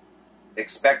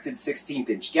expected 16th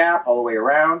inch gap all the way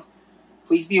around.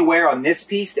 Please be aware on this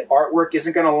piece, the artwork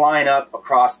isn't gonna line up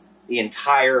across the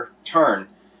entire turn.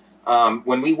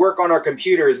 When we work on our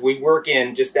computers, we work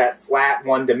in just that flat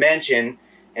one dimension,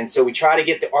 and so we try to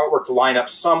get the artwork to line up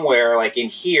somewhere like in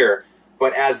here,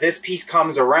 but as this piece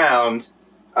comes around,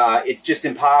 it's just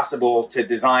impossible to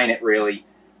design it really.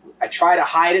 I try to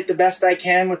hide it the best I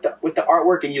can with the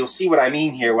artwork, and you'll see what I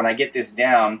mean here when I get this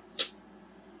down.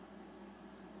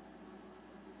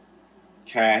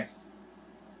 Okay.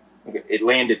 It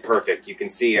landed perfect. You can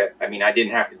see it. I mean, I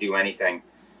didn't have to do anything.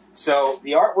 So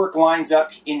the artwork lines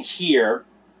up in here.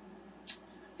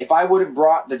 If I would have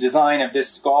brought the design of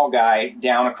this skull guy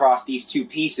down across these two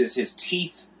pieces, his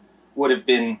teeth would have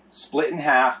been split in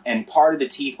half, and part of the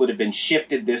teeth would have been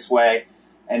shifted this way,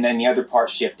 and then the other part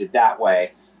shifted that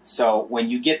way. So when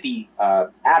you get the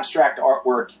abstract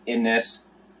artwork in this,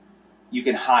 you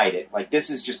can hide it. Like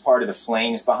this is just part of the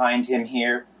flames behind him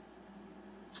here.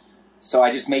 So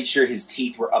I just made sure his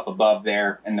teeth were up above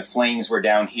there, and the flames were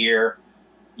down here.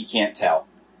 You can't tell.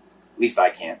 At least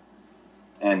I can't.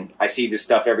 And I see this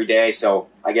stuff every day, so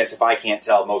I guess if I can't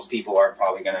tell, most people aren't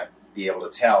probably going to be able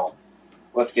to tell.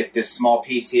 Let's get this small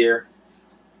piece here.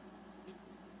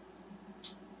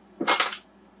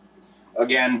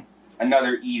 Again,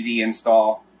 another easy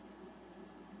install.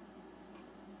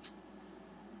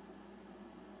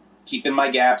 Keeping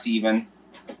my gaps even.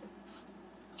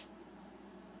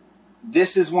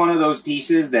 This is one of those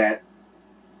pieces that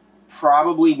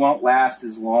probably won't last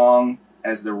as long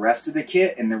as the rest of the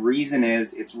kit, and the reason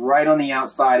is it's right on the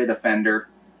outside of the fender,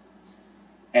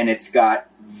 and it's got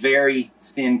very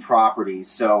thin properties,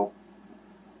 so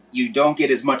you don't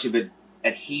get as much of an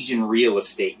adhesion real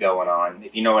estate going on,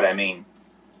 if you know what I mean.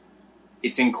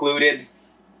 It's included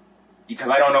because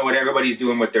I don't know what everybody's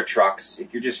doing with their trucks.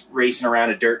 If you're just racing around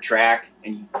a dirt track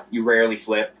and you rarely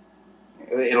flip,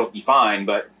 it'll be fine,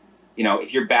 but you know,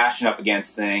 if you're bashing up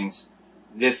against things,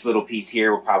 this little piece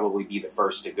here will probably be the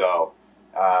first to go.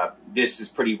 This is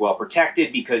pretty well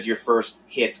protected because your first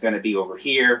hit's going to be over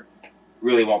here.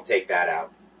 Really won't take that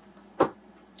out.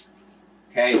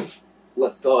 Okay,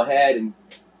 let's go ahead and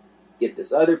get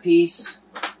this other piece.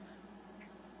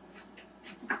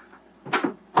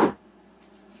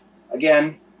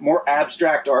 Again, more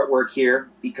abstract artwork here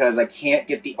because I can't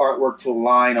get the artwork to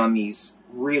align on these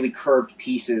really curved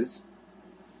pieces.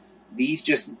 These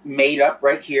just made up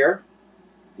right here.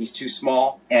 These two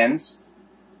small ends.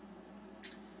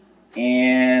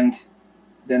 And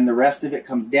then the rest of it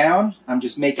comes down. I'm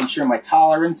just making sure my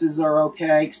tolerances are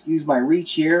okay. Excuse my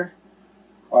reach here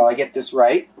while I get this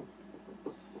right.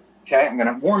 Okay, I'm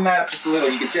going to warm that up just a little.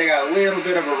 You can see I got a little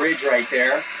bit of a ridge right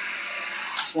there.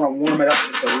 Just want to warm it up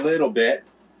just a little bit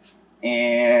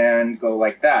and go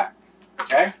like that.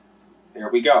 Okay, there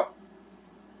we go.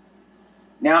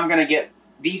 Now I'm going to get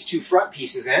these two front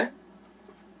pieces in.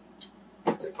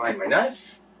 Once I find my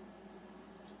knife.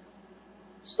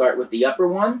 Start with the upper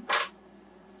one.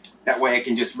 That way I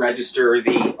can just register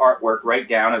the artwork right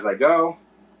down as I go.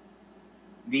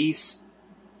 These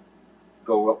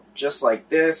go just like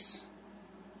this.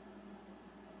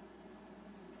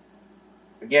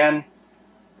 Again,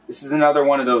 this is another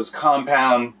one of those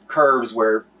compound curves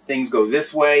where things go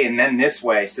this way and then this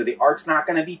way. So the art's not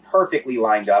going to be perfectly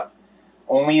lined up,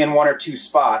 only in one or two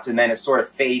spots, and then it sort of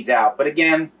fades out. But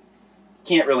again,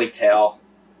 can't really tell.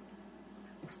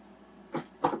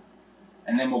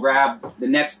 And then we'll grab the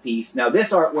next piece. Now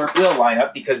this artwork will line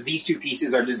up because these two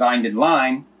pieces are designed in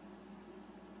line.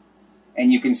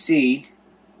 And you can see,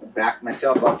 I'll back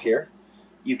myself up here,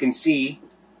 you can see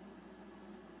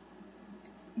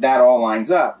that all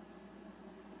lines up.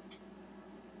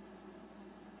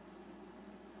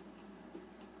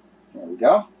 There we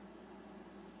go.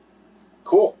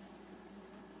 Cool.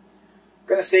 I'm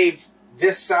going to save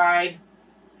this side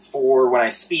for when I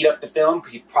speed up the film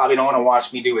because you probably don't want to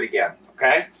watch me do it again.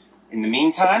 Okay? In the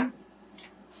meantime,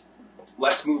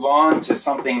 let's move on to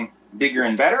something bigger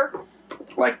and better,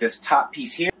 like this top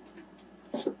piece here.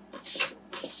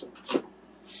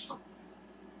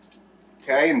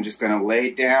 Okay, I'm just going to lay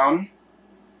it down.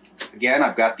 Again,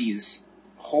 I've got these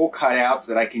hole cutouts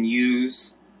that I can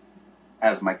use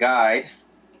as my guide.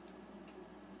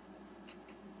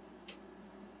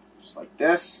 Just like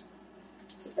this.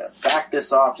 Gotta back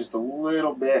this off just a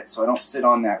little bit so I don't sit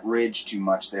on that ridge too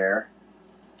much there.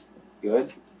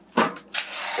 Good.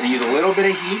 Gonna use a little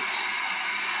bit of heat.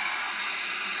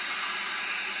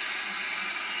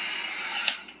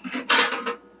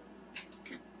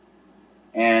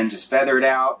 And just feather it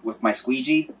out with my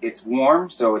squeegee. It's warm,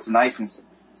 so it's nice and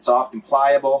soft and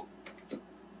pliable.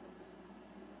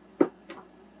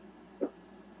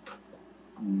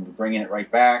 And bringing it right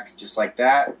back, just like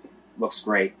that. Looks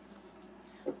great.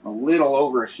 A little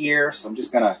over here, so I'm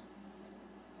just gonna,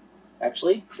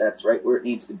 actually, that's right where it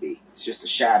needs to be. It's just a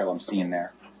shadow I'm seeing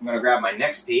there. I'm gonna grab my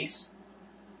next piece.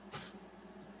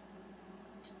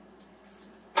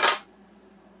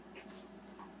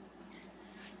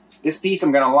 This piece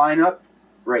I'm gonna line up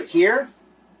right here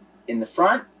in the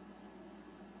front.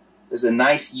 There's a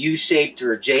nice U-shaped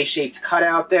or a J-shaped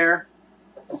cutout there.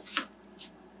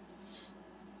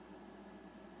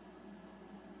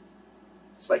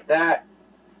 Just like that.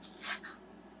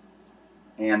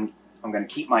 And I'm going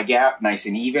to keep my gap nice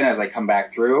and even as I come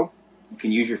back through. You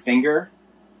can use your finger,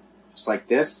 just like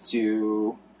this,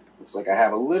 to, looks like I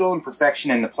have a little imperfection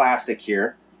in the plastic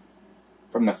here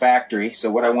from the factory.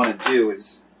 So what I want to do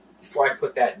is, before I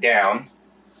put that down,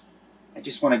 I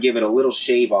just want to give it a little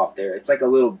shave off there. It's like a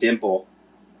little dimple,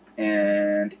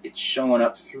 and it's showing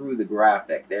up through the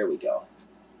graphic. There we go.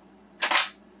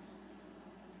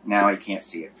 Now you can't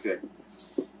see it. Good.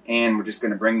 And we're just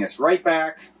going to bring this right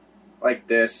back like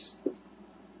this.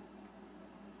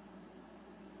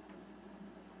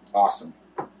 Awesome.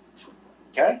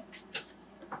 Okay.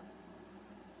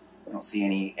 I don't see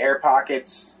any air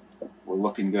pockets. We're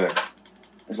looking good.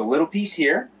 There's a little piece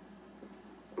here.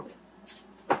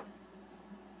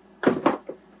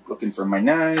 Looking for my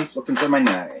knife, looking for my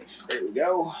knife. There we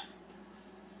go.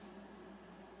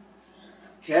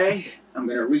 Okay, I'm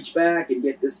going to reach back and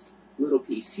get this little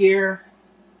piece here.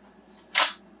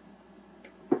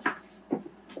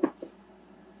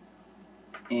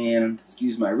 And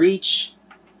excuse my reach.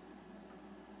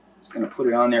 Just going to put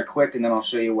it on there quick and then I'll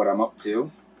show you what I'm up to.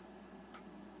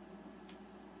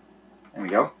 There we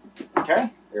go. Okay,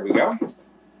 there we go.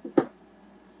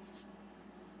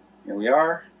 Here we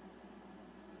are.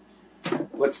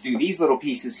 Let's do these little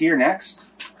pieces here next.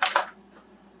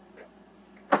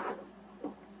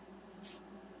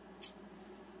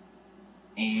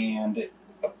 And it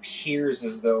appears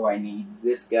as though I need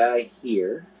this guy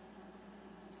here.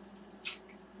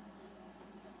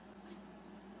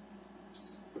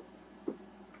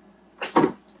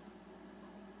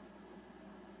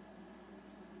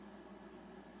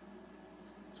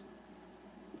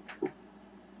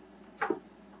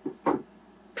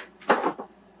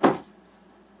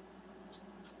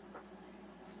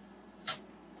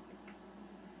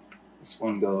 This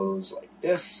one goes like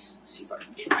this. Let's see if I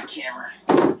can get my camera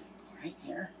right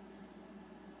here.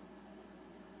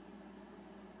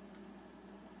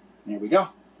 There we go.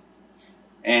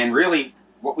 And really,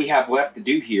 what we have left to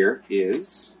do here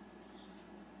is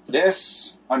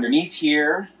this underneath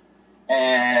here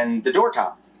and the door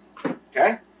top.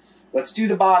 Okay? Let's do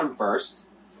the bottom first.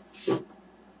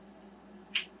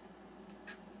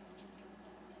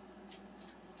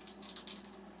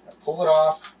 Pull it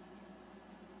off.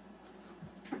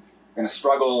 I'm going to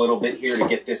struggle a little bit here to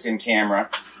get this in camera.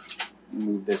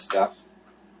 Move this stuff.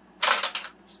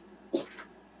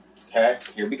 Okay,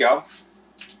 here we go.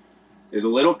 There's a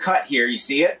little cut here, you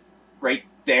see it? Right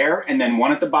there, and then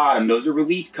one at the bottom. Those are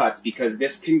relief cuts because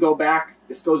this can go back,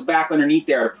 this goes back underneath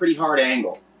there at a pretty hard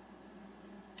angle.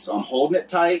 So I'm holding it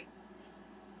tight.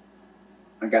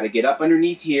 I got to get up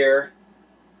underneath here.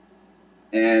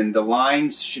 And the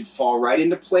lines should fall right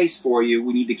into place for you.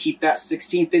 We need to keep that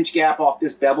 1/16 inch gap off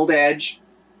this beveled edge.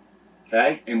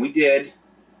 Okay, and we did.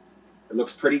 It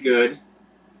looks pretty good.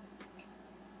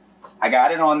 I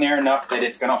got it on there enough that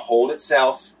it's gonna hold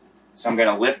itself. So I'm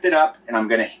gonna lift it up and I'm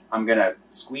gonna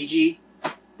squeegee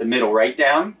the middle right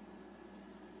down.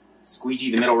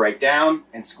 Squeegee the middle right down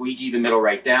and squeegee the middle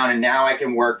right down. And now I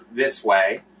can work this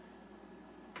way.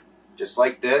 Just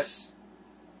like this.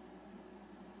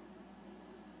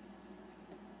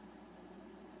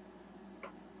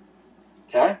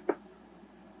 Okay,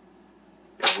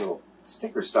 got a little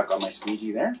sticker stuck on my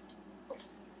squeegee there.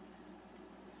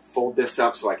 Fold this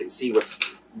up so I can see what's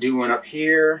doing up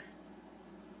here.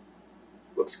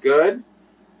 Looks good.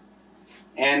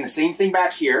 And the same thing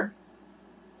back here.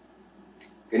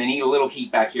 Gonna need a little heat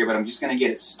back here, but I'm just gonna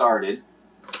get it started.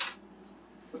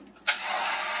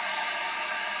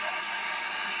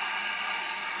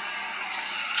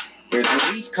 There's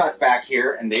relief cuts back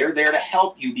here, and they're there to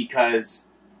help you because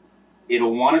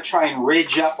it'll want to try and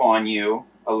ridge up on you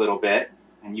a little bit.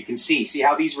 And you can see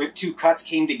how these two cuts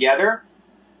came together?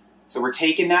 So we're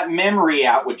taking that memory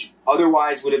out, which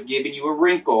otherwise would have given you a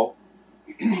wrinkle.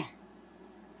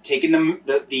 Taking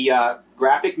the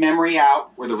graphic memory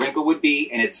out where the wrinkle would be,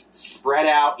 and it's spread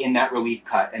out in that relief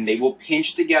cut, and they will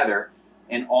pinch together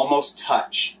and almost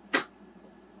touch.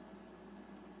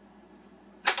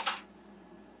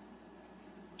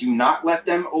 Do not let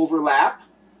them overlap.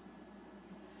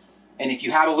 And if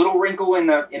you have a little wrinkle in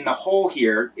the hole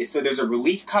here, so there's a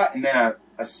relief cut and then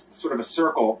a sort of a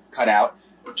circle cut out,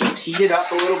 just heat it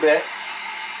up a little bit.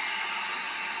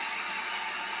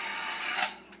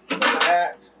 Like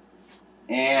that.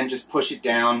 And just push it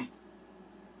down.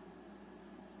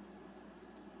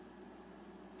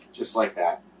 Just like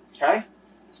that. Okay?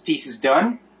 This piece is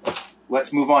done.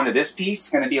 Let's move on to this piece. It's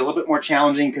going to be a little bit more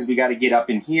challenging because we got to get up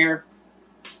in here.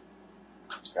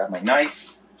 Grab my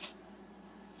knife.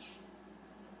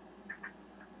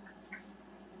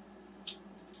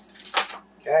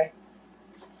 Okay.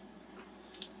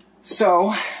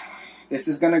 So, this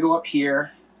is going to go up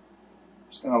here.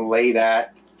 Just going to lay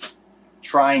that.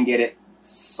 Try and get it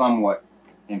somewhat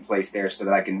in place there so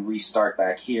that I can restart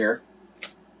back here.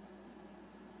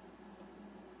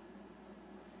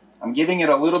 I'm giving it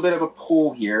a little bit of a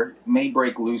pull here. It may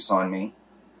break loose on me.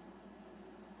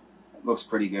 It looks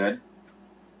pretty good.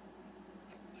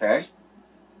 Okay.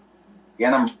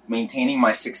 Again, I'm maintaining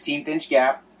my 16th inch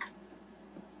gap.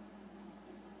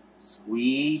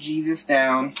 Squeegee this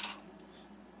down.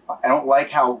 I don't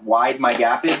like how wide my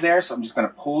gap is there, so I'm just going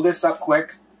to pull this up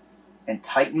quick and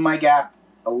tighten my gap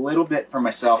a little bit for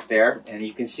myself there. And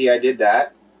you can see I did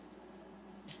that.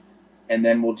 And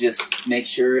then we'll just make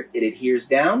sure it adheres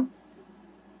down.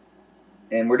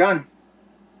 And we're done.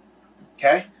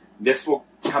 Okay? This will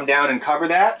come down and cover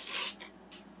that.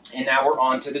 And now we're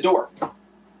on to the door.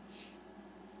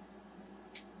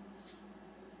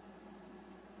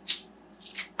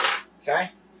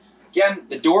 Okay? Again,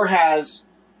 the door has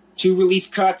two relief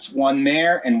cuts, one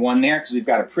there and one there, because we've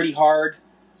got a pretty hard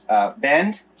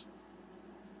bend.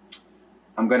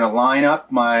 I'm going to line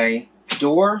up my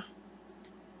door.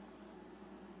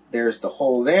 There's the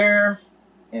hole there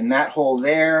and that hole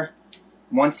there.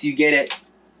 Once you get it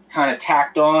kind of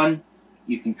tacked on,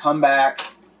 you can come back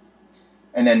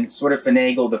and then sort of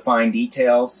finagle the fine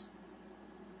details.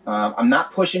 I'm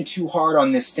not pushing too hard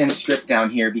on this thin strip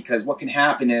down here because what can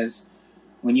happen is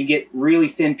when you get really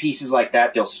thin pieces like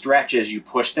that, they'll stretch as you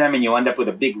push them and you'll end up with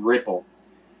a big ripple.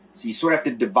 So you sort of have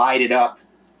to divide it up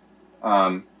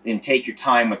and take your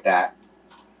time with that.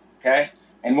 Okay?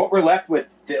 And what we're left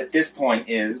with at this point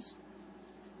is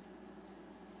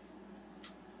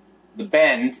the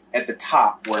bend at the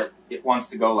top where it wants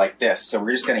to go like this. So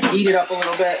we're just going to heat it up a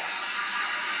little bit.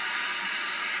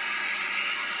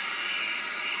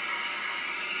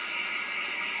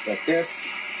 Just like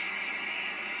this.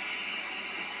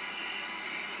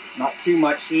 Not too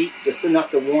much heat, just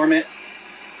enough to warm it.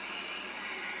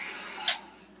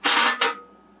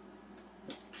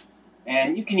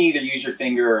 And you can either use your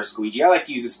finger or a squeegee. I like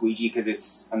to use a squeegee because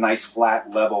it's a nice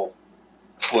flat level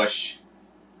push.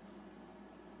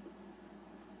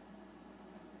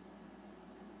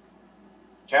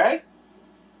 Okay?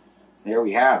 There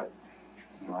we have it.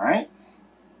 All right?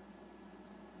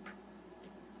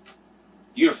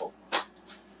 Beautiful.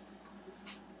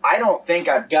 I don't think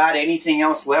I've got anything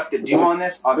else left to do on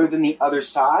this other than the other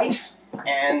side.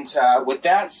 And with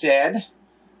that said,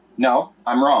 no,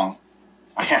 I'm wrong.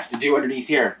 I have to do underneath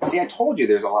here. See, I told you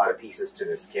there's a lot of pieces to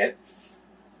this kit.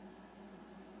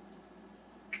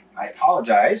 I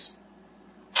apologize.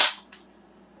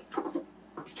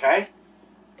 Okay.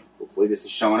 Hopefully this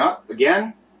is showing up.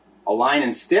 Again, align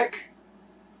and stick.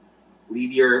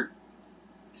 Leave your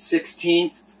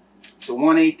 16th to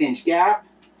 1/8 inch gap.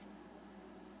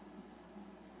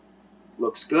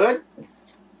 Looks good.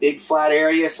 Big flat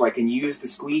area so I can use the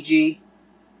squeegee.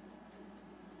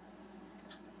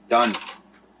 Done.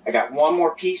 I got one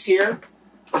more piece here.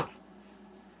 Let's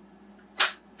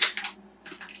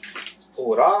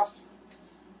pull it off.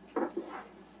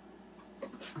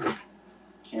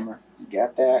 Camera, you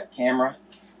got that? Camera.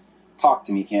 Talk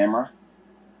to me, camera.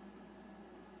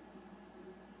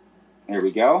 There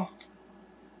we go.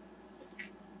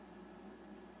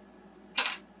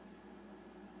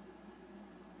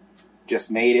 Just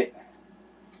made it.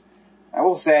 I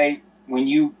will say, when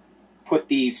you put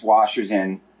these washers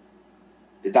in,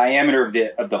 the diameter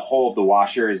of the hole of the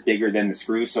washer is bigger than the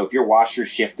screw. So if your washer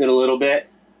shifted a little bit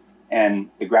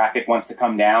and the graphic wants to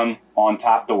come down on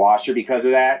top of the washer because of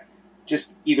that,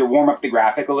 just either warm up the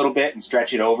graphic a little bit and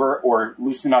stretch it over, or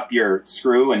loosen up your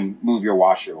screw and move your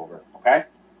washer over, okay?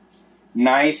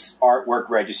 Nice artwork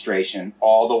registration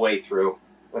all the way through.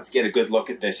 Let's get a good look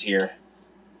at this here.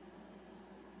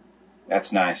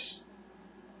 That's nice.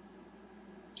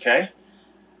 Okay.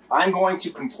 I'm going to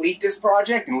complete this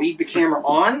project and leave the camera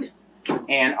on,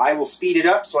 and I will speed it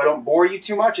up so I don't bore you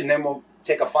too much, and then we'll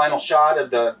take a final shot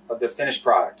of the finished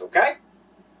product, okay?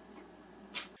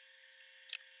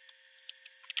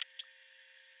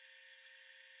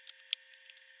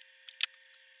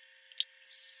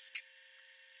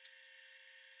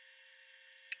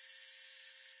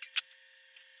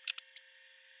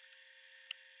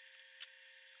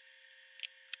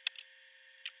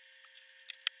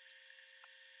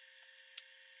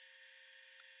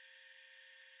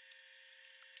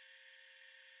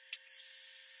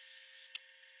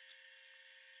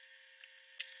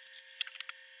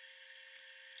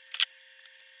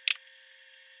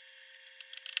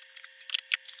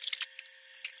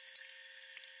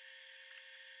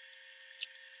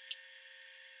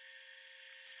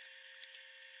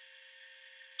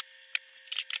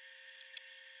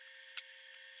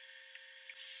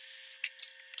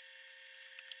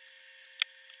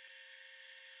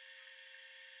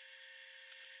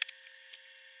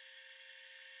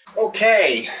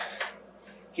 Okay,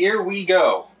 here we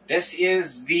go. This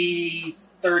is the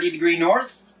 30°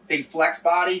 North big flex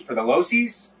body for the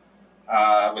Losis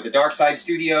with the Darkside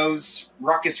Studios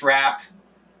Ruckus wrap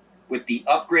with the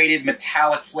upgraded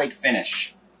metallic flake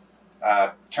finish.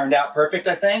 Turned out perfect,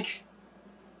 I think,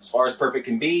 as far as perfect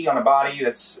can be on a body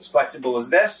that's as flexible as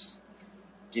this.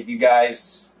 Give you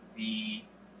guys the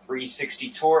 360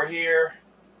 tour here.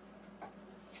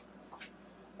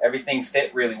 Everything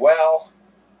fit really well.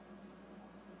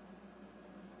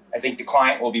 I think the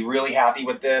client will be really happy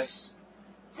with this.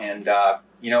 And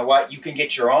you know what? You can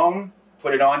get your own,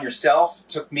 put it on yourself. It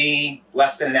took me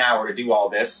less than an hour to do all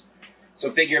this. So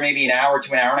figure maybe an hour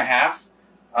to an hour and a half.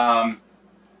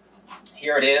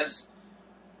 Here it is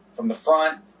from the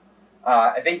front.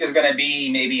 I think there's going to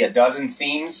be maybe a dozen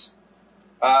themes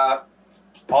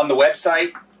on the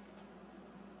website.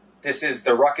 This is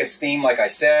the Ruckus theme, like I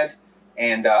said.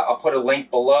 And I'll put a link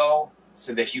below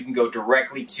so that you can go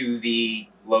directly to the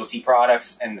Losi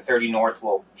products, and the 30 North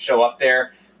will show up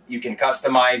there. You can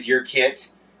customize your kit.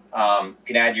 You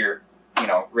can add your,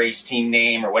 race team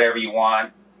name or whatever you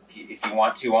want, if you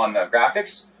want to, on the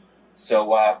graphics.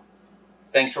 So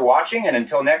thanks for watching, and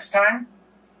until next time,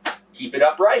 keep it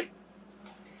upright.